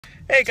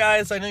Hey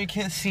guys, I know you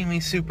can't see me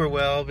super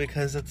well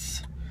because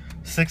it's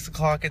 6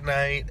 o'clock at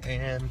night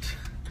and,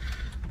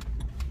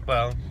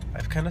 well,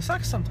 life kind of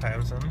sucks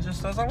sometimes and it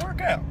just doesn't work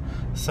out.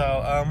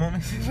 So, let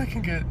me see if I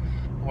can get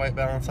white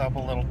balance up a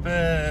little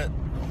bit,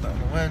 roll down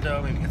the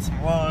window, maybe get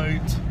some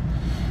light.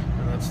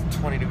 And it's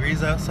 20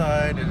 degrees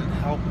outside, it didn't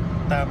help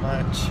that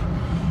much.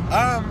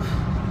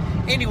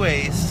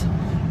 Anyways,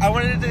 I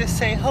wanted to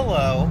say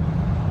hello.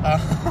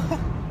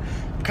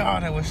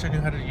 God, I wish I knew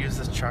how to use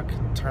this truck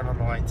and turn on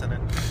the lights in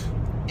it.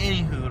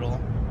 Any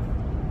hoodle.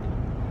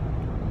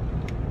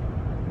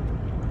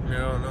 I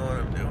don't know what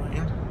I'm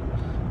doing.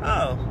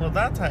 Oh, well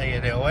that's how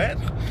you do it.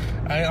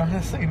 I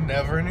honestly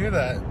never knew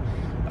that.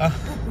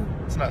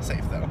 It's not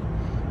safe though.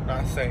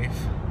 Not safe.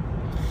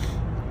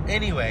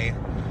 Anyway,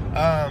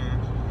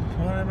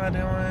 what am I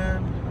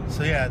doing?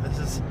 So yeah,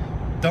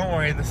 don't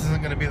worry, this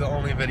isn't going to be the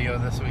only video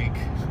this week.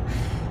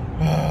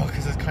 Oh,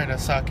 because it's kind of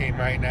sucking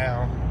right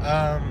now.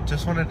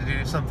 Just wanted to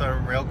do something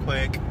real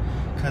quick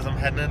because I'm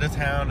heading into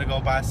town to go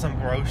buy some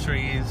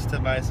groceries, to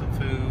buy some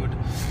food.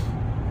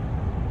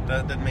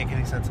 That didn't make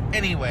any sense.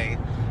 Anyway,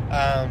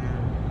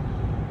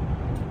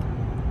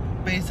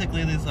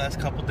 basically these last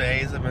couple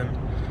days I've been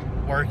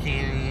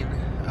working.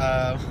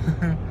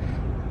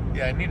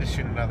 Yeah, I need to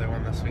shoot another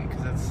one this week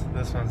because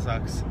this one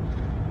sucks.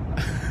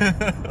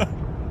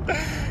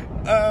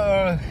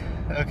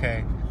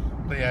 Okay.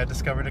 But yeah, I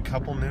discovered a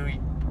couple new...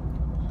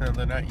 No,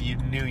 they're not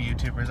new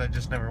YouTubers. I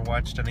just never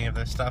watched any of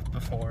their stuff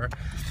before,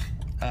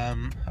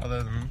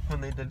 other than when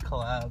they did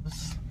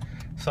collabs.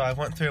 So I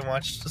went through and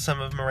watched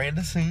some of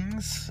Miranda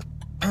Sings.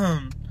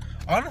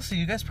 Honestly,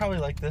 you guys probably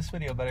like this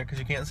video better because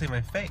you can't see my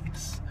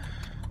face.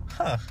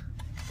 Huh.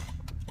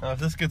 Now, if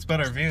this gets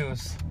better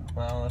views,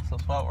 well, that's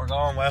what we're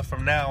going with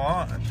from now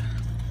on.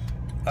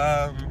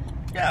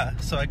 Yeah,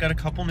 so I got a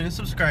couple new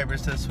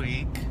subscribers this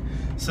week.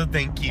 So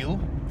thank you.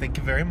 Thank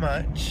you very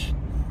much.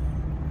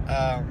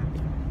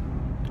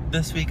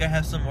 This week I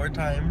have some more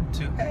time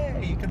to,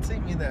 hey, you can see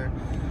me there,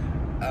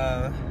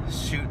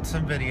 shoot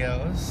some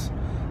videos,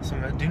 so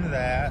I'm going to do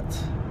that.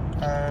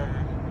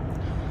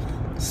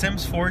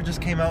 Sims 4 just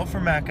came out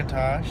for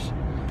Macintosh,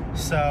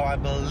 so I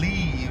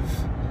believe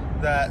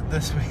that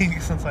this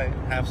week, since I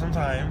have some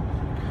time,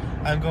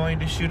 I'm going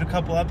to shoot a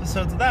couple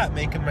episodes of that,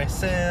 making my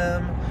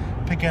sim,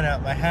 picking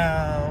out my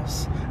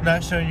house,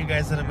 not showing you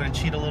guys that I'm going to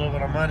cheat a little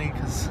bit on money,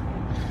 because...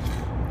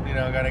 you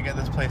know, I gotta get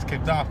this place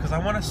kicked off because I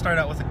want to start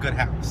out with a good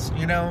house,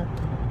 you know?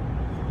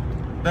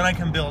 Then I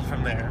can build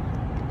from there.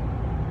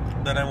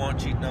 Then I won't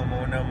cheat no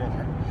more.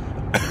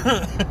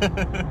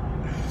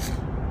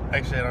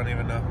 Actually, I don't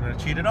even know if I'm gonna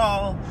cheat at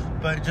all,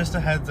 but just a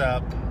heads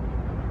up.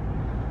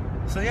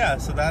 So yeah,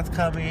 so that's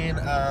coming.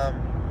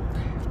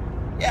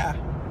 Yeah,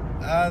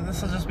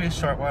 this will just be a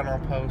short one I'll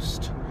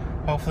post.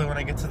 Hopefully when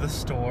I get to the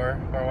store,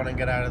 or when I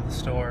get out of the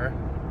store,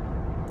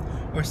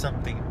 or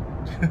something.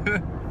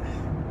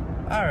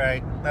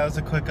 Alright, that was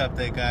a quick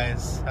update,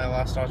 guys. I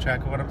lost all track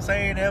of what I'm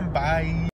saying, and bye!